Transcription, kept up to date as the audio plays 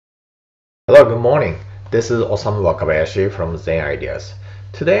Hello, good morning. This is Osamu Wakabayashi from Zen Ideas.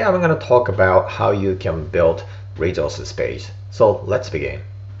 Today I'm going to talk about how you can build resources page. So let's begin.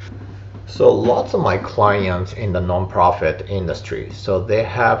 So lots of my clients in the nonprofit industry, so they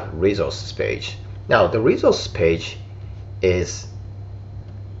have resources page. Now the resources page it's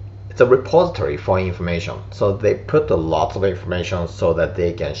a repository for information. So they put a lot of information so that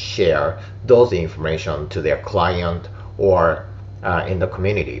they can share those information to their client or in the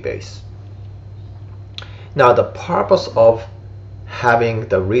community base. Now the purpose of having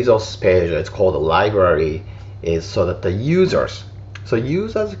the resource page, it's called a library, is so that the users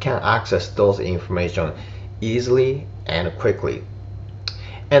can access those information easily and quickly.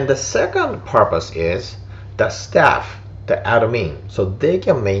 And the second purpose is the staff, the admin, so they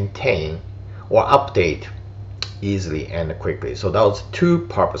can maintain or update easily and quickly. So those two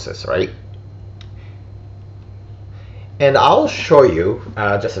purposes, right? And I'll show you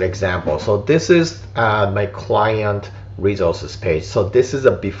just an example. So this is my client resources page. So this is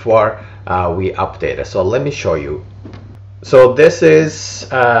a before we updated. So let me show you. So this is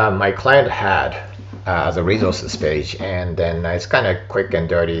my client had as a resources page, and then it's kind of quick and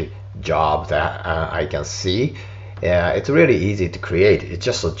dirty job that I can see. It's really easy to create. It's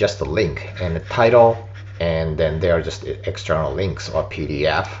just a link and a title, and then there are just external links or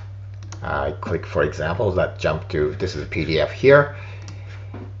PDF. I click, for example, that jump to this is a PDF here,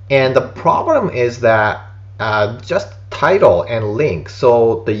 and the problem is that just title and link,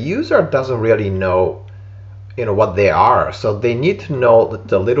 so the user doesn't really know what they are, so they need to know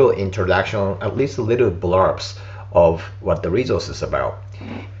the little introduction, at least a little blurbs of what the resource is about.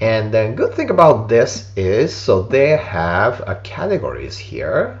 And the good thing about this is, so they have categories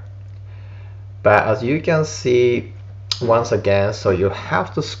here, but as you can see, once again, so you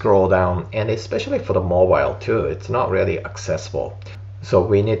have to scroll down, and especially for the mobile too, it's not really accessible. So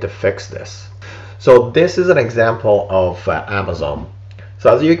we need to fix this. So this is an example of Amazon.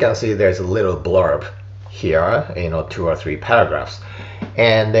 So as you can see, there's a little blurb here, 2 or 3 paragraphs,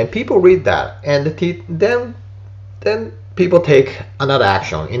 and then people read that, and then people take another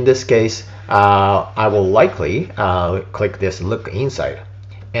action. In this case, I will likely click this look inside,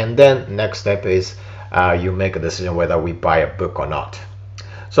 and then next step is you make a decision whether we buy a book or not.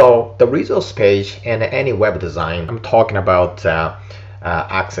 So the resource page and any web design, I'm talking about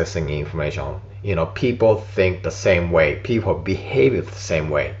accessing information. People think the same way, people behave the same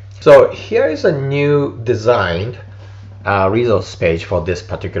way. So here is a new designed resource page for this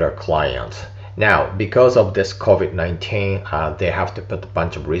particular client. Now, because of this COVID-19, they have to put a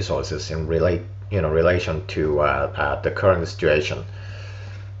bunch of resources in relation to the current situation.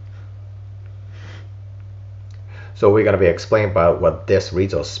 So we're going to be explaining about what this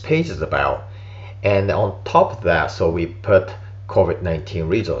resource page is about. And on top of that, so we put COVID-19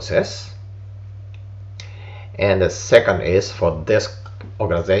 resources. And the second is for this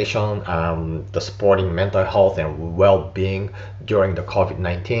organization, the supporting mental health and well-being during the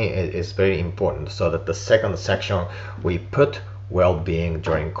COVID-19 is very important. So that the second section, we put well-being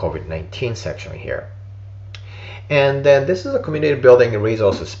during COVID-19 section here. And then this is a community building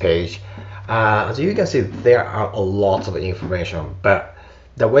resources page. As you can see, there are a lot of information, but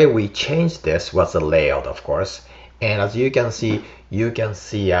the way we changed this was the layout, of course. And as you can see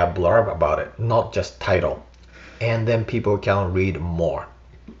a blurb about it, not just title, and then people can read more.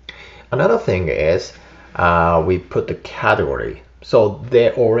 Another thing is we put the category. So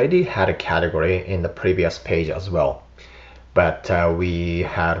they already had a category in the previous page as well, but we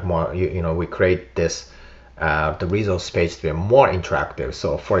had more. We create this the resource page to be more interactive.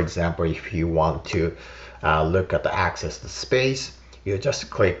 So for example, if you want to look at the access to space, you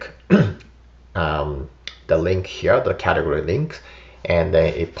just click the link here, the category link, and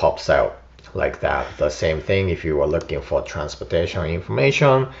then it pops out like that. The same thing if you were looking for transportation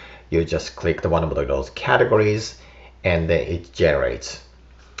information, you just click one of those categories and then it generates.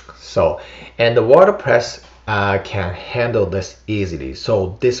 So, and the WordPress can handle this easily.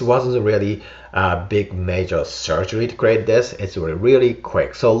 So this wasn't really a big major surgery to create this. It's really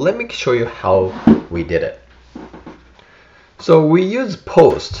quick. So let me show you how we did it. So we use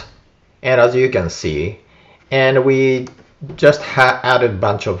post, and as you can see, and we just added a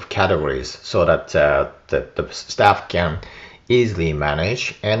bunch of categories so that the staff can easily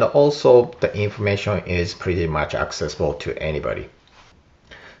manage, and also the information is pretty much accessible to anybody.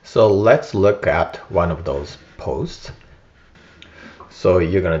 So let's look at one of those posts. So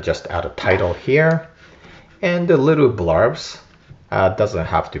you're gonna just add a title here, and the little blurbs doesn't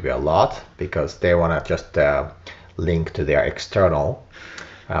have to be a lot because they wanna just link to their external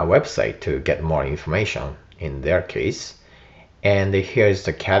website to get more information in their case. And here's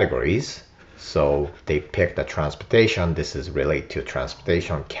the categories. So they pick the transportation. This is related to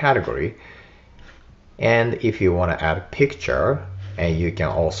transportation category. And if you want to add a picture, and you can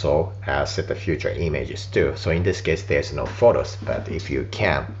also set the future images too. So in this case, there's no photos, but if you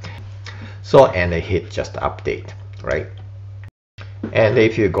can. So, and hit just update, right? And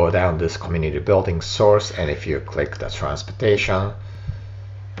if you go down this community building source, and if you click the transportation,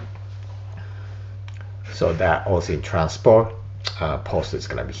 so that also in transport, post is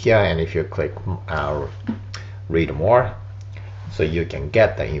going to be here. And if you click read more, so you can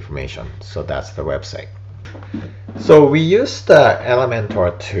get the information. So that's the website. So we used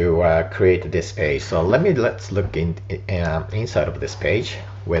Elementor to create this page. So let's look inside of this page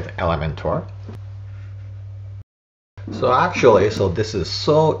with Elementor. So actually, so this is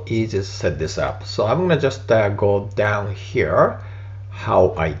so easy to set this up. So I'm gonna just go down here,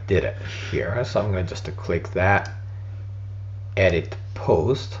 how I did it here. So I'm gonna just click that, edit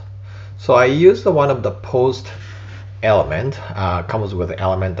post. So I used one of the post element, comes with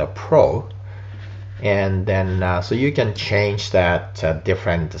Elementor Pro. And then so you can change that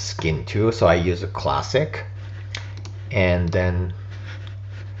different skin too. So I use a classic, and then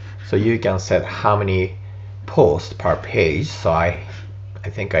so you can set how many posts per page. So I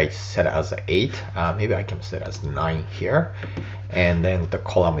think I set it as 8. Maybe I can set it as 9 here. And then the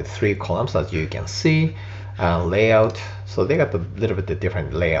column with 3 columns, as you can see. Layout, so they got a little bit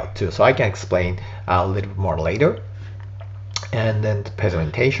different layout too. So I can explain a little bit more later. And then the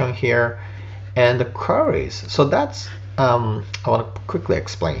presentation here. And the queries, so that's I want to quickly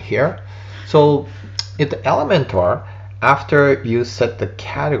explain here. So in the Elementor, after you set the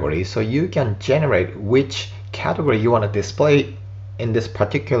category, so you can generate which category you want to display in this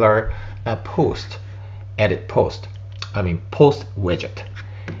particular post widget.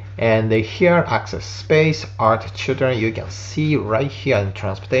 And here access space, art, children, you can see right here in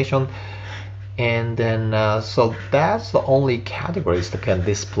transportation. And then so that's the only categories that can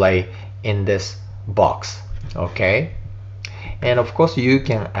display in this box. Okay, and of course you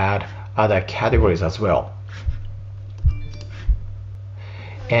can add other categories as well.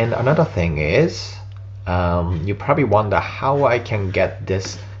 And another thing is you probably wonder how I can get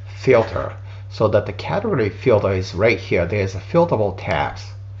this filter, so that the category filter is right here. There's a filterable tabs,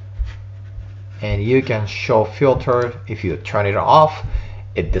 and you can show filter. If you turn it off,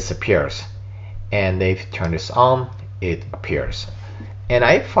 it disappears, and if you turn this on, it appears. And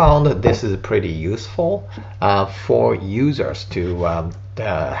I found that this is pretty useful for users to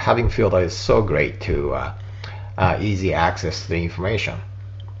having filter is so great to easy access to the information.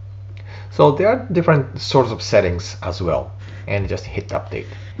 So there are different sorts of settings as well, and just hit update.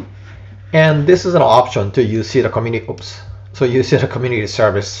 And this is an option to you see the community. So you see the community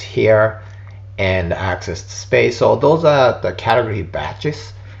service here and access to space. So those are the category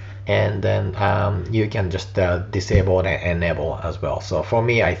badges. And then you can just disable and enable as well. So for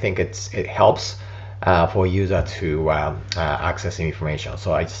me, I think it helps for user to access information.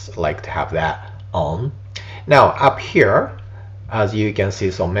 So I just like to have that on. Now up here, as you can see,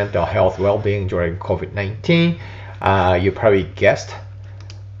 so mental health well-being during COVID-19. You probably guessed.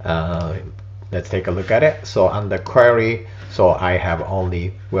 Let's take a look at it. So under query, so I have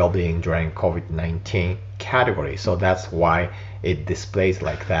only well-being during COVID-19 category. So that's why it displays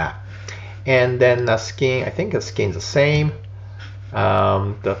like that. And then the skin, I think the skin's the same.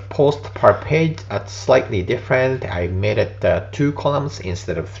 The post per page are slightly different. I made it 2 columns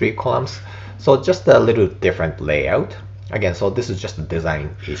instead of 3 columns. So just a little different layout. Again, so this is just a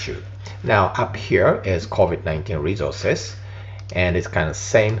design issue. Now up here is COVID-19 resources, and it's kind of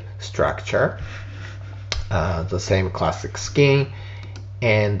same structure, the same classic skin.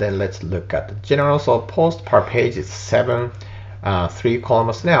 And then let's look at the general. So post per page is 7, 3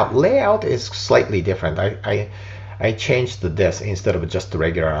 columns. Now layout is slightly different. I changed this instead of just the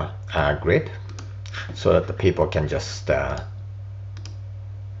regular grid, so that the people can just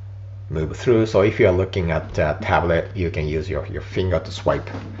move through. So if you are looking at a tablet, you can use your finger to swipe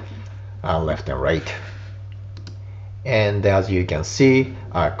left and right. And as you can see,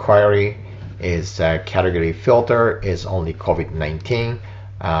 query is category filter is only COVID-19,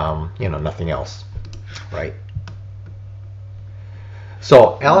 nothing else, right?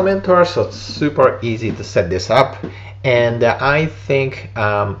 So Elementor, so it's super easy to set this up. And I think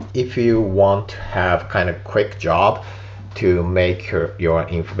if you want to have kind of quick job to make your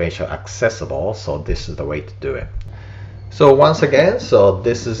information accessible, so this is the way to do it. So once again, so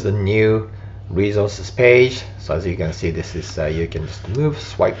this is the new resources page. So as you can see, this is you can just move,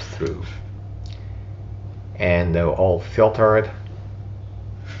 swipe through, and they're all filtered.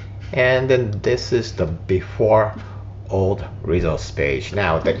 And then this is the before old results page.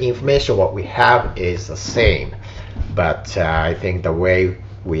 Now the information what we have is the same, but I think the way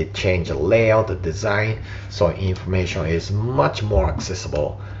we change the layout, the design, so information is much more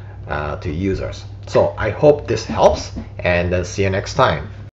accessible to users. So I hope this helps, and see you next time.